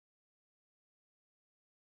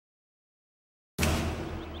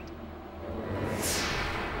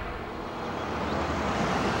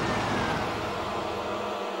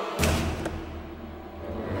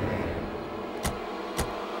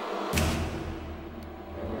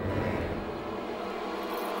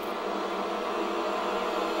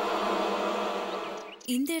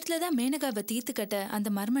இந்த இடத்துல தான் மேனகாவை தீர்த்து கட்ட அந்த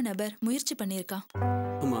மர்ம நபர் முயற்சி பண்ணியிருக்கான்.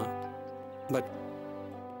 ஆமா, பட்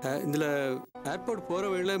இதில் ஏர்போர்ட் போகிற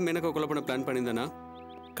வழியில் மேனகா கொலை பண்ண பிளான் பண்ணியிருந்தானா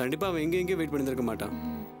கண்டிப்பாக அவன் எங்கேயும் வெயிட் பண்ணியிருக்க மாட்டான்.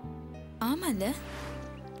 ஆமால்ல,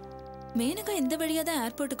 மேனகா இந்த வழியாக தான்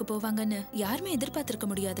ஏர்போர்ட்டுக்கு போவாங்கன்னு யாருமே எதிர்பார்த்திருக்க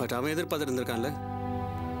முடியாது. பட் அவன் எதிர்பார்த்துட்டு இருந்திருக்கான்ல.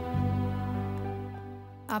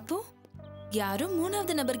 அப்போ யாரோ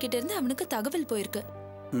மூணாவது நபர்கிட்ட இருந்து அவனுக்கு தகவல் போயிருக்கு.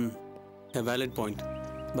 Valid point.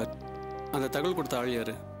 பட் அந்த தகவல் கொடுத்த ஆள்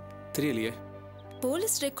யாரு தெரியலையே.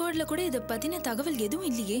 போலீஸ் ரெக்கார்ட்ல கூட இதை பத்தின தகவல் எதுவும்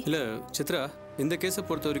இல்லையே. இல்ல சித்ரா, இந்த கேஸை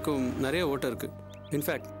பொறுத்த வரைக்கும் நிறைய ஓட்டம் இருக்கு.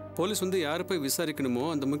 இன்ஃபேக்ட் போலீஸ் யாரை போய் விசாரிக்கணுமோ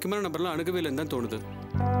அந்த முக்கியமான நபர்லாம் அணுகவே இல்லைன்னு தான் தோணுது.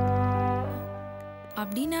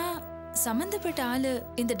 அப்படின்னா சம்பந்தப்பட்ட ஆளு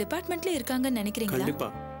இந்த டிபார்ட்மெண்ட்ல இருக்காங்கன்னு நினைக்கிறீங்களா? கண்டிப்பா,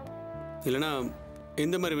 இல்லைன்னா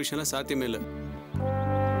இந்த மாதிரி விஷயம்லாம் சாத்தியமே இல்லை.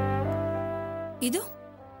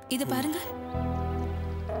 இது பாருங்க.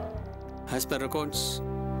 As per records,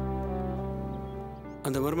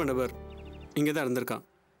 அந்த மர்ம நபர் இங்கே தான் இருந்திருக்கான்.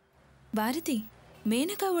 பாரதி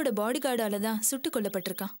மேனகாவோட பாடி கார்டால தான் சுட்டுக்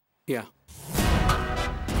கொல்லப்பட்டிருக்கான். யா,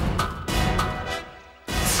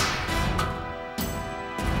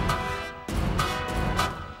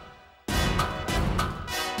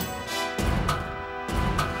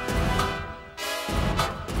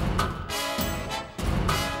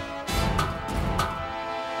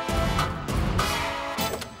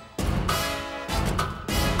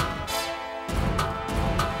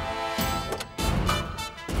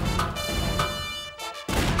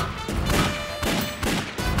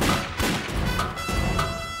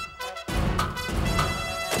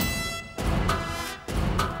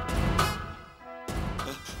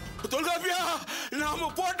 நாம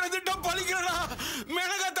போட்ட திட்டம் பலிக்கிறடா.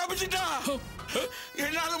 மேனகா தப்பிச்சிட்டா.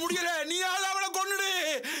 என்னால முடியல. நீ அவளை கொன்னுடு.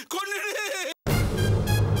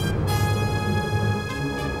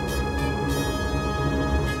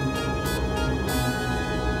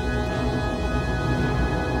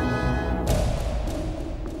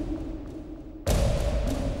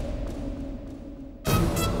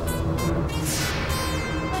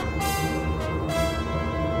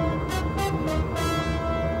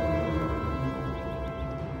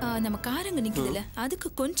 நம்ம காரங்க நிக்குதுல, அதுக்கு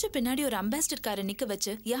கொஞ்சம் பின்னாடி ஒரு அம்பாசிடர் காரை நிக்க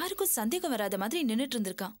வச்சு யாருக்கும் சந்தேகம் வராத மாதிரி நின்னுட்டு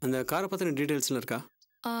இருந்திருக்கான். அந்த காரை பத்தின டீடைல்ஸ்ல இருக்கா?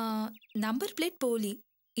 நம்பர் பிளேட் போலி,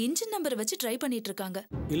 இன்ஜின் நம்பரை வச்சு ட்ரை பண்ணிட்டு இருக்காங்க.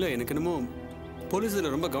 இல்ல, எனக்கு என்னமோ போலீஸ்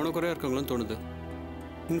இதுல ரொம்ப கவனக்குறையா இருக்காங்களான்னு தோணுது.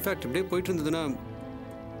 இன்ஃபேக்ட் இப்படியே போயிட்டு இருந்ததுன்னா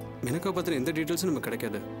மேனகா பத்தின எந்த டீடைல்ஸும் நமக்கு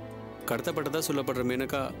கிடைக்காது. கடத்தப்பட்டதா சொல்லப்படுற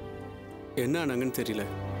மேனகா என்ன ஆனாங்கன்னு தெரியல.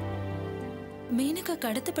 மேனகா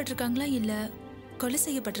கடத்தப்பட்டிருக்காங்களா இல்ல கொலை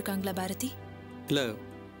செய்யப்பட்டிருக்காங்களா பாரதி? இல்ல,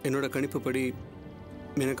 என்னோட கணிப்புப்படி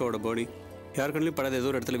மேனகாவோட பாடி யார் கண்ணிலும் படாத ஏதோ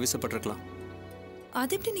ஒரு இடத்துல வீசப்பட்டிருக்கலாம்.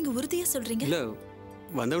 அது எப்படி நீங்க உறுதியா சொல்றீங்க? இல்ல,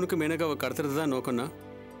 வந்தவனுக்கு மேனகாவை கடத்துறது தான் நோக்கம்னா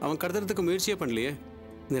அவன் கடத்துறதுக்கு முயற்சியே பண்ணலையே.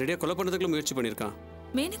 நேரடியாக கொலை பண்ணுறதுக்குள்ள முயற்சி பண்ணியிருக்கான்.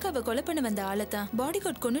 மேனகாவை கொலை பண்ண வந்த ஆளை தான் பாடி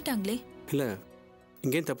கார்டு கொன்னுட்டாங்களே. இல்ல,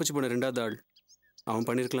 இங்கேயும் தப்பிச்சு போன ரெண்டாவது ஆள் அவன்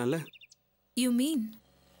பண்ணியிருக்கலாம்ல. You mean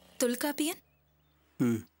Tholkappiyan?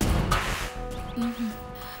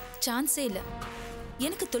 சான்ஸே இல்லை.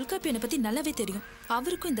 எனக்கு தொல்காப்பியனை பத்தி நல்லாவே தெரியும்.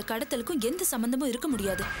 அவருக்கும் இந்த கடத்தலுக்கும் எந்த சம்பந்தமும் இருக்க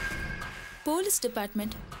முடியாது. போலீஸ்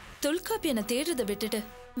டிபார்ட்மெண்ட் தொல்காப்பியனை தேடுறதை விட்டுட்டு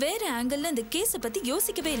வேற ஆங்கிள் இந்த கேஸை பத்தி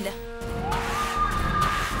யோசிக்கவே இல்லை.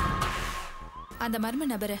 அந்த மர்ம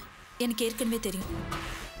நபரை எனக்கு ஏற்கனவே தெரியும்.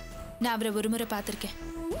 நான் அவரை ஒரு முறை பார்த்திருக்கேன்.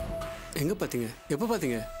 எங்க பாத்தீங்க? எப்ப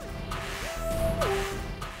பாத்தீங்க?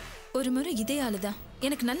 ஒரு முறை இதே ஆளுதான்.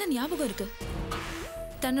 எனக்கு நல்ல ஞாபகம் இருக்கு.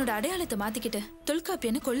 தன்னோட அடையாளத்தை மாத்திக்கிட்டு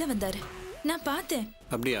தொல்காப்பியனை கொல்ல வந்தாரு. நான் பார்த்தேன்.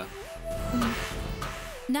 அப்படியா?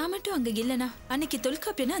 நான் மட்டும் அங்க இல்லனா அன்னைக்கு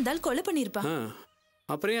தொல்காப்பியனை அந்த ஆள் கொலை பண்ணிருப்பான்.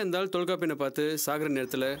 அப்புறம் அந்த ஆள் தொல்காப்பியனை பார்த்து சாகர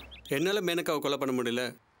நேரத்துல என்னால மேனகாவை கொலை பண்ண முடியல,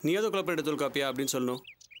 நீ ஏதோ கொலை பண்ணிட்ட தொல்காப்பியா அப்படின்னு சொல்லணும்.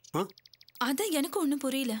 அதான் எனக்கு ஒன்றும்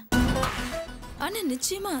புரியல. ஆனா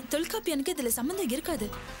நிச்சயமா தொல்காப்பியனுக்கு இதுல சம்பந்தம் இருக்காது.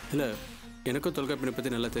 இல்ல, எனக்கும் தொல்காப்பியனை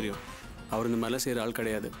பத்தி நல்லா தெரியும். அவர் இந்த மாதிரிலாம் செய்யற ஆள்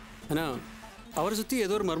கிடையாது. ஆனா அவரை சுத்தி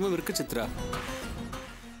ஏதோ ஒரு மர்மம் இருக்கு சித்ரா.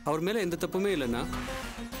 அவர் மேல எந்த தப்புமே இல்லைன்னா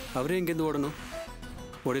அவரே எங்கேருந்து ஓடணும்?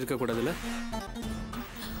 ஓடி இருக்க கூடாதுல்ல?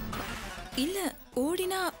 இல்ல,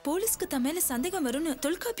 ஓடினா போலீஸ்க்கு தன் மேல சந்தேகம் வரும்னு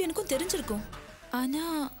தொல்காப்பியனுக்கும் தெரிஞ்சிருக்கும். ஆனா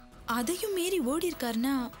அதையும் மீறி ஓடி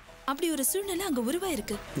இருக்காருன்னா அப்படி ஒரு சூழ்நிலை அங்க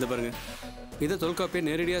உருவாயிருக்கு. இந்த பாருங்க, இதை தொல்காப்பியை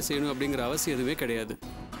நேரடியா செய்யணும் அப்படிங்கிற அவசியம் எதுவுமே கிடையாது.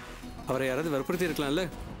 அவரை யாராவது வற்புறுத்தி இருக்கலாம்ல.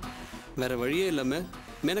 வேற வழியே இல்லாம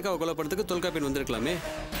மேனகாவை கொலை பண்றதுக்கு தொல்காப்பியன் வந்திருக்கலாமே.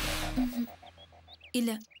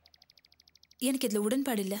 இல்ல, எனக்கு இதுல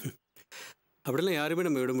உடன்பாடு இல்ல. அப்படிலாம் யாருமே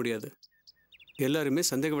நம்ம விட முடியாது. எல்லாருமே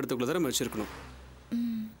சந்தேகப்படுறதுக்குள்ள தான் வச்சிருக்கணும்.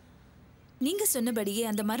 நீங்க சொன்னபடியே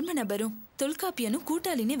அந்த மர்ம நபரும் தொல்காப்பியனும்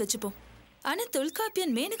கூட்டாளினே வச்சுப்போம். ஆனா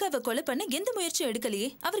தொல்காப்பியன் மேனகாவை கொலை பண்ண எந்த முயற்சியும் எடுக்கலையே.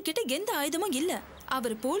 அவர்கிட்ட எந்த ஆயுதமும் இல்ல.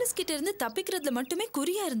 அவர் போலீஸ் கிட்ட இருந்து தப்பிக்கிறதுல மட்டுமே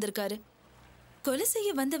குறியா இருந்திருக்காரு. கொலை செய்ய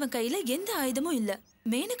வந்தவன் கையில எந்த ஆயுதமும் இல்ல.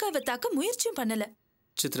 மேனகாவை தாக்க முயற்சியும் பண்ணல.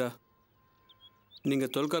 சித்ரா, நீங்க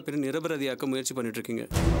தொல்காப்பியனை நிரபராதியாக்க முயற்சி பண்ணிட்டு இருக்கீங்க.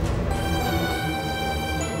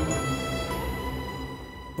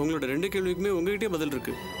 உங்களோட 2 கேள்விக்குமே உங்ககிட்டே பதில்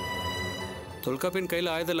இருக்கு. தொல்காப்பியன்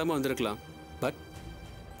கையில் ஆயுதம் இல்லாமல் வந்திருக்கலாம். பட்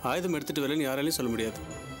ஆயுதம் எடுத்துகிட்டு வரலன்னு யாராலையும் சொல்ல முடியாது.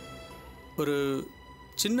 ஒரு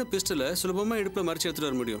சின்ன பிஸ்டலை சுலபமாக இடுப்பில் மறைச்சி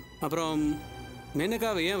எடுத்துகிட்டு வர முடியும். அப்புறம்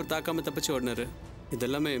மேனகாவை ஏன் அவர் தாக்காமல் தப்பிச்சு ஓடினார்?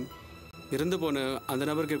 இதெல்லாமே இறந்து போன அந்த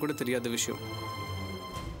நபருக்கே கூட தெரியாத விஷயம்.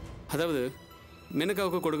 அதாவது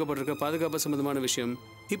மேனகாவுக்கு கொடுக்கப்பட்டிருக்க பாதுகாப்பு சம்மந்தமான விஷயம்,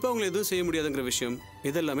 இப்போ அவங்களை எதுவும் செய்ய முடியாதுங்கிற விஷயம்,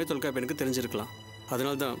 இதெல்லாமே தொல்காப்பியனுக்கு தெரிஞ்சிருக்கலாம்.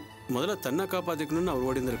 அதனால தான் முதல்ல தன்னை காப்பாற்றிக்கணும்னு அவர்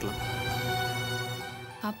ஓடி இருந்திருக்கலாம்.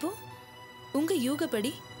 அப்போ உங்க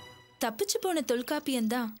யூகப்படி தப்பிச்சு போன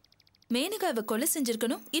தொல்காப்பியன் தான் மேனகாவை கொலை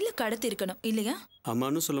செஞ்சிருக்கணும், இல்ல கடத்தி இருக்கணும், இல்லையா?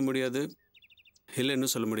 அம்மானும் சொல்ல முடியாது,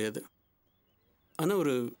 இல்லைன்னு சொல்ல முடியாது. ஆனா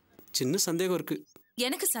ஒரு சின்ன சந்தேகம் இருக்கு.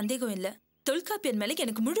 எனக்கு சந்தேகம் இல்ல. தொல்காப்பியன் மேல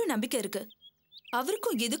எனக்கு முழு நம்பிக்கை இருக்கு.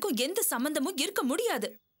 அவருக்கும் இதுக்கும் எந்த சம்பந்தமும் இருக்க முடியாது.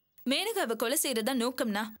 மேனகாவை கொலை செய்யறதா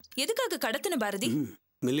நோக்கம்னா எதுக்காக கடத்தின பாரதி? $1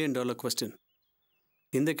 million question.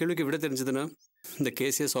 இந்த கேள்விக்கு விட தெரிஞ்சதுன்னா இந்த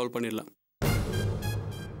கேஸையே சால்வ் பண்ணிடலாம்.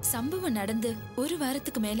 சம்பவம் நடந்து 1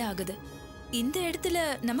 வாரத்துக்கு மேல ஆகுது. இந்த இடத்துல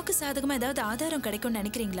நமக்கு சாதகமா ஏதாவது ஆதாரம் கிடைக்கும்னு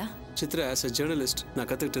நினைக்கிறீங்களா? சித்ரா, ஆஸ் அ ஜேர்னலிஸ்ட் நான்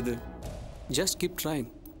கத்துக்கிட்டது ஜஸ்ட் கீப் ட்ரைங்,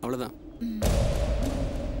 அவ்வளவுதான்.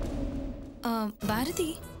 பாரதி,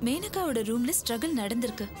 மேனகாவோட ரூம்ல ஸ்ட்ரகிள்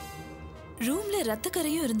நடந்திருக்கு. ரூம்ல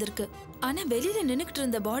ரத்தக்கரையும் இருந்திருக்கு. ஆனா வெளியில நின்னுக்கிட்டு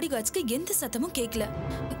இருந்த பாடி கார்ட்ஸ்க்கு எந்த சத்தமும் கேட்கல.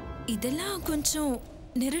 இதெல்லாம் கொஞ்சம்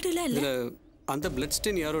நெருடலா இல்ல? அந்த பிளட்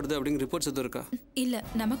ஸ்டெயின் யாரோடது அப்படிங்கிற ரிப்போர்ட்ஸ் எதுவும் இருக்கா? இல்ல,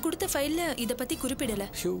 நமக்கு கொடுத்த ஃபைல்ல இத பத்தி குறிப்பிடல.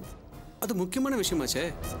 அது முக்கியமான விஷயமாச்சே.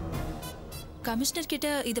 கமிஷனர் கிட்ட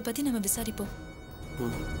இத பத்தி நம்ம விசாரிப்போம்.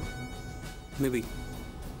 மேபி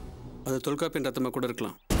அது தொல்காப்பியன் ரத்தமா கூட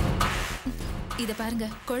இருக்கலாம். இத பாருங்க,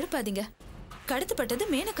 குழப்பாதீங்க. கடத்தப்பட்டது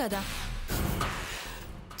மேனகா தான்.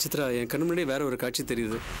 சித்ரா, என் கண்ணு முன்னாடி வேற ஒரு காட்சி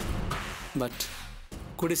தெரியுது. பட்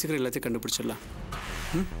கூடிய சீக்கிரம் எல்லாத்தையும் கண்டுபிடிச்சிடலாம்.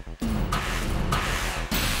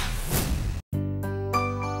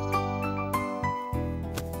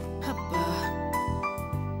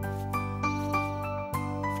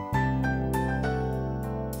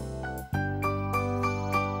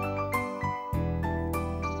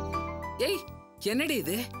 ஏய், என்னடி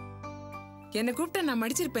இது? என்ன கூப்பிட்ட நான்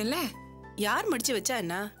மடிச்சிருப்பேன்ல. யார் மடிச்சு வச்சா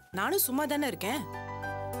என்ன? நானும் சும்மா தானே இருக்கேன்.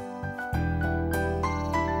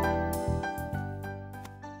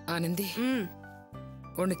 ஆனந்தி,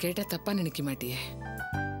 ஒன்னு கேட்டா தப்பா நினைக்க மாட்டியே?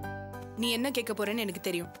 நீ என்ன கேட்க போறேன்னு எனக்கு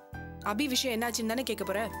தெரியும். அபி விஷயம் என்னாச்சுன்னு தானே கேட்க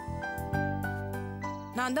போற.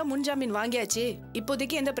 நான் தான் முன்ஜாமீன் வாங்கியாச்சு,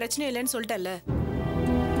 இப்போதைக்கு எந்த பிரச்சனையும் இல்லைன்னு சொல்லிட்டேன்ல.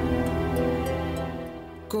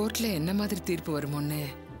 கோர்ட்ல என்ன மாதிரி தீர்ப்பு வருமோன்னு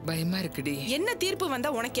பயமா இருக்குடி. என்ன தீர்ப்பு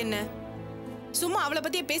வந்தா உனக்கு என்ன? சும்மா அவளை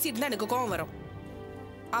பத்தியே பேசிட்டு இருந்தா எனக்கு கோவம் வரும்.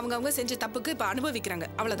 அவங்க செஞ்ச தப்புக்கு இப்ப அனுபவிக்கிறாங்க,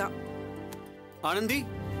 அவ்வளவுதான். ஆனந்தி,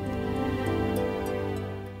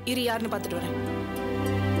 இரு, யாருன்னு பாத்துட்டு வரேன்.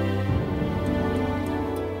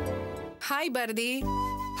 ஹாய் பாரதி.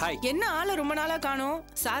 ஹாய். என்ன ஆள ரொம்ப நாளா காணோம்?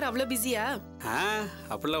 சார் அவ்வளவு பிஸியா?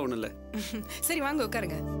 அப்படிலாம் ஒண்ணும் இல்ல. சரி வாங்க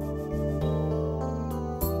உட்காருங்க.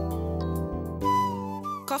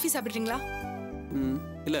 காஃபி சாப்பிடுறீங்களா?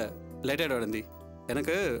 இல்ல, லேட் ஆயிடும் ஆனந்தி.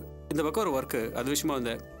 எனக்கு இந்த பக்கம் ஒரு ஒர்க்கு, அது விஷயமா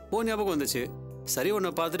வந்தேன். ஞாபகம் வந்துச்சு. சரி, உன்னை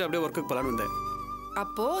பார்த்துட்டு அப்படியே ஒர்க்குக்கு போலான்னு வந்தேன்.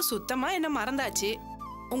 அப்போ சுத்தமா என்ன மறந்தாச்சு.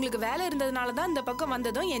 உங்களுக்கு வேலை இருந்ததுனால தான் இந்த பக்கம்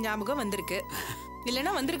வந்ததும் என் ஞாபகம் வந்திருக்கு.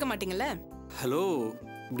 இல்லைன்னா வந்திருக்க மாட்டீங்கல்ல. ஹலோ,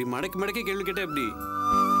 இப்படி மடக்கி மடக்கி கேள்வி கேட்ட எப்படி?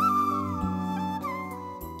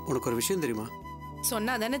 உனக்கு ஒரு விஷயம் தெரியுமா?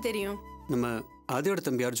 சொன்னா தானே தெரியும். நம்ம ஆதியோட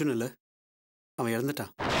தம்பி அர்ஜுன் இல்ல, அவன்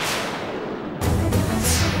இறந்துட்டான்.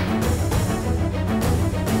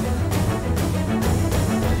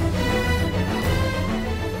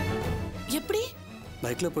 எப்படி?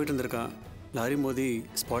 பைக்ல போயிட்டு இருந்திருக்கான், லாரி மோதி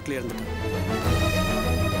ஸ்பாட்ல இறந்துட்டான்.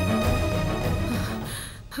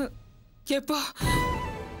 எப்போ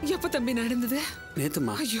எப்போ தம்பி நடந்தது?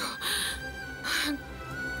 நேத்துமா. ஐயோ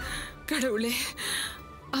கடவுளே,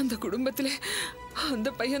 அந்த குடும்பத்துல அந்த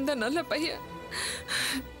பையன் தான் நல்ல பையன்.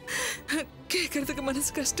 கேட்கறதுக்கு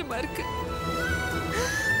மனசு கஷ்டமா இருக்கு.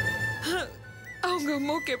 அவங்க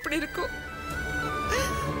அம்மாவுக்கு எப்படி இருக்கும்?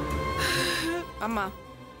 அம்மா,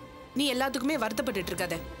 நீ எல்லாத்துக்குமே வருத்தப்பட்டு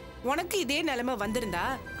இருக்காத. உனக்கு இதே நிலைமை வந்திருந்தா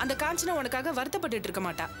அந்த காஞ்சனா உனக்காக வருத்தப்பட்டு இருக்க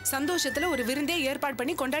மாட்டா. சந்தோஷத்துல ஒரு விருந்தே ஏற்பாடு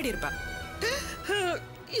பண்ணி கொண்டாடி இருப்பா.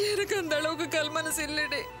 எனக்கு அந்த அளவுக்கு கல் மனசு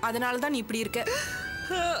இல்லடே. அதனாலதான் நீ இப்படி இருக்க.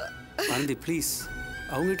 ஆனந்தி ப்ளீஸ்,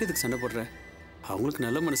 அவங்ககிட்ட இதுக்கு சண்டை போடுற. அவங்களுக்கு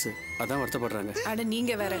நல்ல மனசு, அதான் வருத்தப்படுறாங்க. அட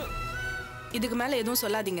நீங்க வேற. இதுக்கு மேல எதுவும்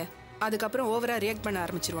சொல்லாதீங்க, அதுக்கப்புறம் ஓவரா ரியாக்ட் பண்ண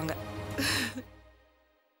ஆரம்பிச்சிருவாங்க.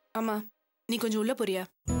 அம்மா, நீ கொஞ்சம் உள்ள போறியா?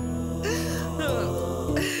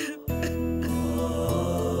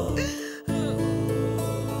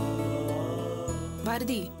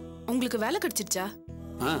 பாரதி, உங்களுக்கு வேலை கிடைச்சிருச்சா?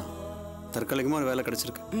 தற்காலிகமாக ஒரு வேலை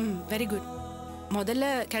கிடைச்சிருக்கு. Very good. முதல்ல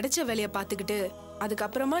கிடைச்ச வேலையை பார்த்துக்கிட்டு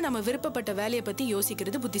அதுக்கப்புறமா நம்ம விருப்பப்பட்ட வேலையை பத்தி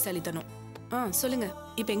யோசிக்கிறது புத்திசாலித்தனம். சொல்லுங்க,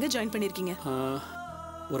 இப்போ எங்க ஜாயின் பண்ணிருக்கீங்க?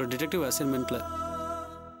 ஒரு டிடெக்டிவ் அசைன்மெண்ட்ல.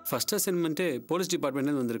 ஃபர்ஸ்ட் அசைன்மெண்ட்டே போலீஸ்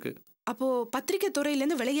டிபார்ட்மெண்ட்லேருந்து வந்திருக்கு. அப்போ பத்திரிகை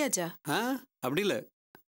துறையிலேருந்து விளையாச்சா? அப்படி இல்லை,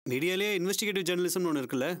 மீடியாலேயே இன்வெஸ்டிகேட்டிவ் ஜேர்னலிசம்னு ஒன்று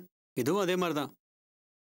இருக்குல்ல, இதுவும் அதே மாதிரி தான்.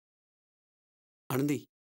 ஆனந்தி,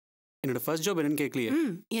 என்னோட ஃபர்ஸ்ட் ஜாப் என்னன்னு கேட்கலையே.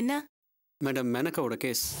 என்ன? Madam மேனகாவோட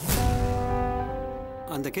case.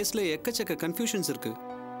 அந்த கேஸில் எக்கச்சக்க கன்ஃபியூஷன்ஸ் இருக்கு.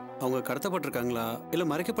 அவங்க கடத்தப்பட்டிருக்காங்களா, இல்லை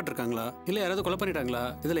மறைக்கப்பட்டிருக்காங்களா, இல்லை யாராவது கொலை பண்ணிட்டாங்களா,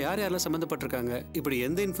 இதில் யார் யாரெல்லாம் சம்மந்தப்பட்டிருக்காங்க, இப்படி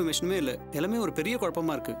எந்த இன்ஃபர்மேஷனுமே இல்லை. எல்லாமே ஒரு பெரிய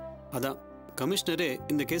குழப்பமா இருக்கு. அதான் கமிஷனரே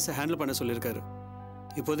இந்த கேஸை ஹேண்டில் பண்ண சொல்லியிருக்காரு.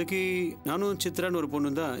 இப்போதைக்கு நானும் சித்ரான்னு ஒரு பொண்ணு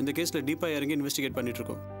தான் இந்த கேஸில் டீப்பாக இறங்கி இன்வெஸ்டிகேட் பண்ணிட்டு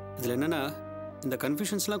இருக்கோம். இதில் என்னன்னா, இந்த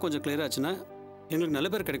கன்ஃபியூஷன்ஸ்லாம் கொஞ்சம் கிளியர் ஆச்சுன்னா எங்களுக்கு நல்ல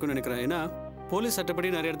பேர் கிடைக்கும்னு நினைக்கிறேன். ஏன்னா போலீஸ் சட்டப்படி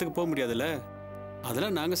நிறைய இடத்துக்கு போக முடியாதுல்ல,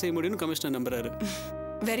 அதெல்லாம் நாங்கள் செய்ய முடியும்னு commissioner நம்புறாரு.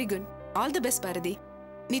 Very good, all the best Bharathi.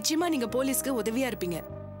 நிச்சயமா நீங்க போலீஸ்க்கு உதவியா இருப்பீங்க.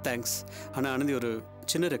 தேங்க்ஸ். ஆனால் ஆனந்தி, ஒரு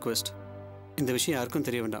சின்ன ரெக்வெஸ்ட். இந்த விஷயம் யாருக்கும்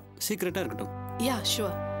தெரிய வேண்டாம், சீக்கிரட்டாக இருக்கட்டும். யா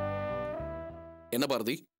ஷுவர். என்ன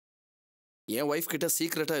பாரதி, என் ஒய்ஃப் கிட்ட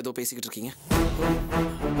சீக்கிரட்டா ஏதோ பேசிக்கிட்டு இருக்கீங்க?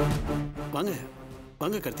 வாங்க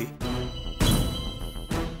வாங்க கார்த்தி.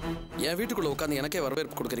 என் வீட்டுக்குள்ள உட்காந்து எனக்கே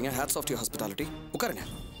வரவேற்பு கொடுக்குறீங்க. Hats off to hospitality. உட்காருங்க.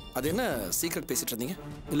 அது என்ன சீக்ரெட் பேசிட்டு இருந்தீங்க?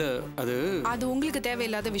 இல்லை, அது உங்களுக்கு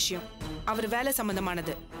தேவையில்லாத விஷயம். அவர் வேலை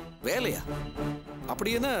சம்பந்தமானது. வேலையா? அப்படி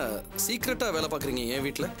என்ன சீக்ரெட்டா வேலை பார்க்குறீங்க என்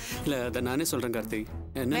வீட்டில்? இல்லை, அதை நானே சொல்கிறேன் கார்த்தி.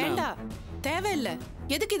 வேண்டாம், தேவையில்லை.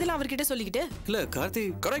 எதுக்கு இதெல்லாம் அவர்கிட்ட சொல்லிக்கிட்டு? இல்லை கார்த்தி,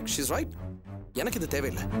 கரெக்ட், ஷீஸ் ரைட். எனக்கு இது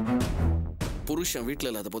தேவையில்லை. புருஷன் வீட்டில்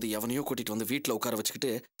இல்லாத போது எவனையோ கூட்டிட்டு வந்து வீட்டில் உட்கார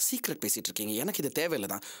வச்சுக்கிட்டு சீக்ரெட் பேசிட்டு இருக்கீங்க. எனக்கு இது தேவையில்லை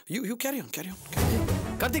தான். You carry on.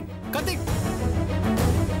 Karthik Karthik.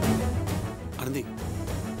 Anandhi,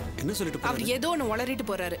 என்ன சொல்லிட்டு அவர் ஏதோ ஒன்று உளறிட்டு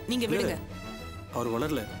போறாரு, நீங்க விடுங்க. அவர்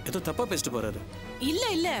வளரல, ஏதோ தப்பா பேசிட்டு போறாரு.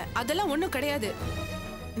 இல்ல அதெல்லாம் ஒண்ணும் கிடையாது.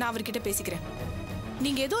 நான் அவர்கிட்ட பேசிக்கிறேன்.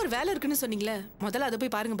 நீங்க ஏதோ ஒரு வேலை இருக்குன்னு சொன்னீங்களே, முதல்ல அதை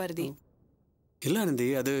போய் பாருங்க பாரதி. இல்ல ஆனந்தி,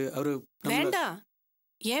 அது அவரு. வேண்டாம்,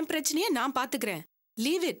 என் பிரச்சனையை நான் பாத்துக்கிறேன்.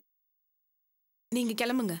 Leave it. நீங்க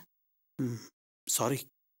கிளம்புங்க. Sorry.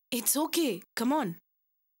 It's okay, come on.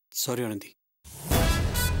 Sorry Anandhi.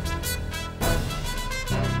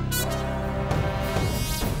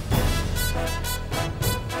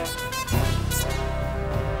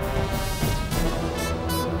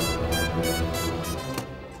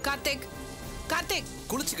 Karthik,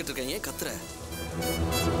 குளிச்சுக்கிட்டு இருக்கேன், ஏன் கத்துற?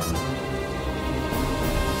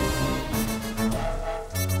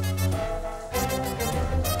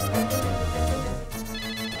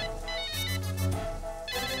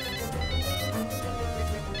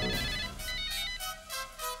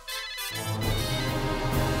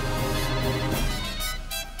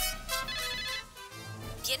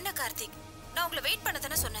 என்ன கார்த்திக், நான் உங்களை வெயிட் பண்ண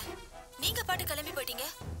தானே சொன்னேன். நீங்க பாட்டு கிளம்பி போயிட்டீங்க.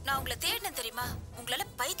 நான் உங்களை தேடினேன் தெரியுமா? உங்களால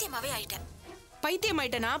பைத்தியமாவே ஆயிட்டேன். பைத்தியம்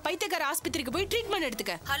ஆயிட்டனா பைத்தியக்கார ஆஸ்பத்திரிக்கு போய் ட்ரீட்மெண்ட்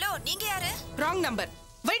எடுத்துக்க. ஹலோ, நீங்க யாரு? Wrong number.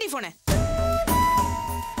 வைடி போனே.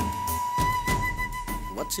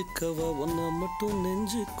 வச்சுக்கவா ஒன்ன மட்டும்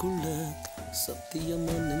நெஞ்சுக்குள்ள,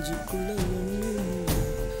 சத்தியமா நெஞ்சுக்குள்ள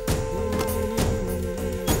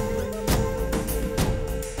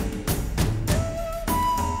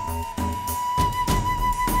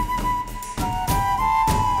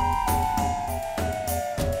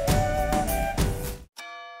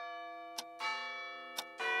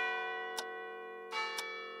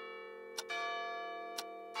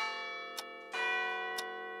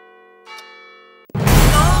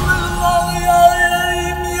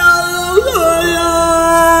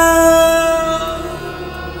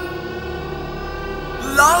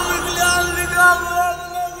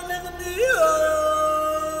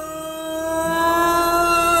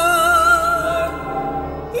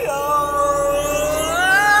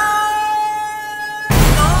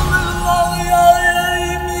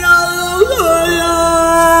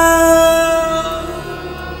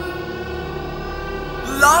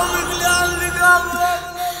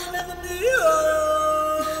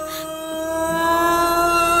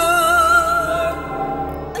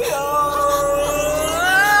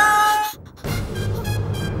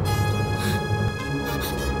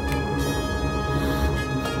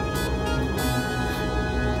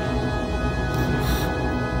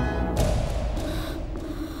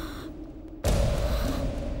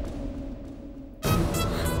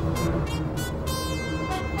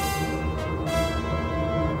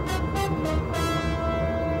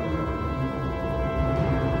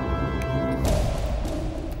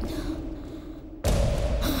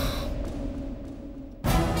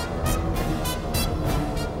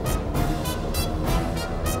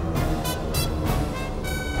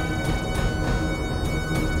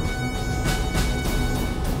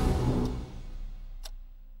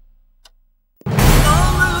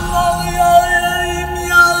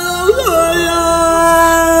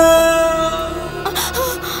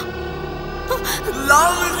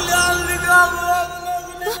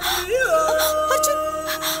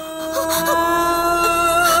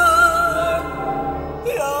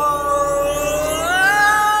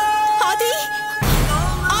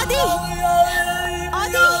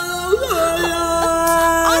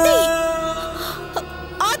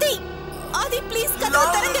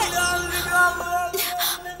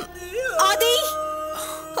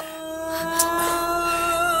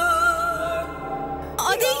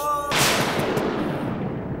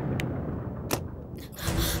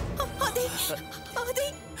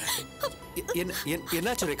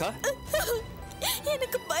என்னாச்சு ரேகா?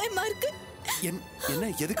 எனக்கு பயமா இருக்கு. என்ன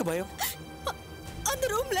எதுக்கு பயம்? அந்த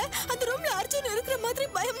ரூம்ல அர்ஜுன் இருக்கிற மாதிரி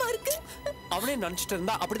பயமா இருக்கு. அவனே நினைச்சிட்டு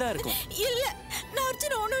இருந்தா அப்படிதான் இருக்கும். இல்ல, நான்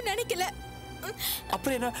அர்ஜுன் ஒண்ணும் நினைக்கல.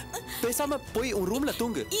 அப்புறம் என்ன? பேசாம போய் உன் ரூம்ல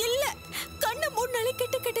தூங்கு. இல்ல, கண்ணை மூடினாலே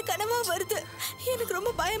கெட்ட கெட்ட கனவா வருது. எனக்கு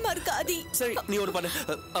ரொம்ப பயமா இருக்கு ஆதி. சரி, நீ ஒண்ணு பண்ணு.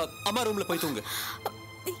 அம்மா ரூம்ல போய் தூங்கு.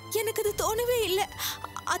 எனக்கு அது தோணவே இல்ல.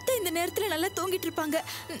 அத்தை இந்த நேரத்துல நல்லா தூங்கிட்டு இருப்பாங்க.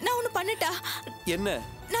 நான் ஒண்ணு பண்ணட்டா? என்ன?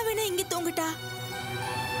 நான் வேணா இங்க தூங்கட்டா?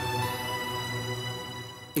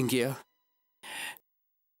 இங்கயா?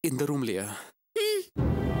 இந்த ரூம்லயா?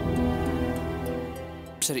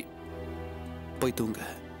 சரி, போய் தூங்க.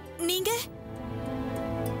 நீங்க?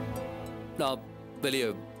 நான் வெளியே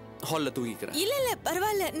ஹால்ல தூங்கிக்கிறேன். இல்ல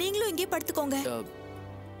பரவாயில்ல, நீங்களும் இங்கே படுத்துக்கோங்க.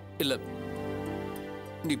 இல்ல,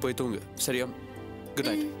 நீ போய் தூங்கு. சரியா? Good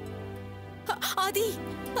night. ஆதி,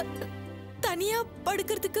 தனியா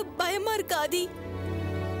படுக்கிறதுக்கு பயமா இருக்கு ஆதி.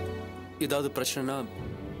 ஏதாவது பிரச்சனைனா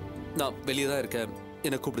நான் வெளியே தான் இருக்கேன்,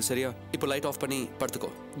 என்ன கூப்பிடு. சரியா? இப்போ லைட் ஆஃப் பண்ணி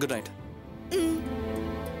படுத்துக்கோ. Good night.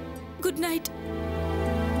 Good night.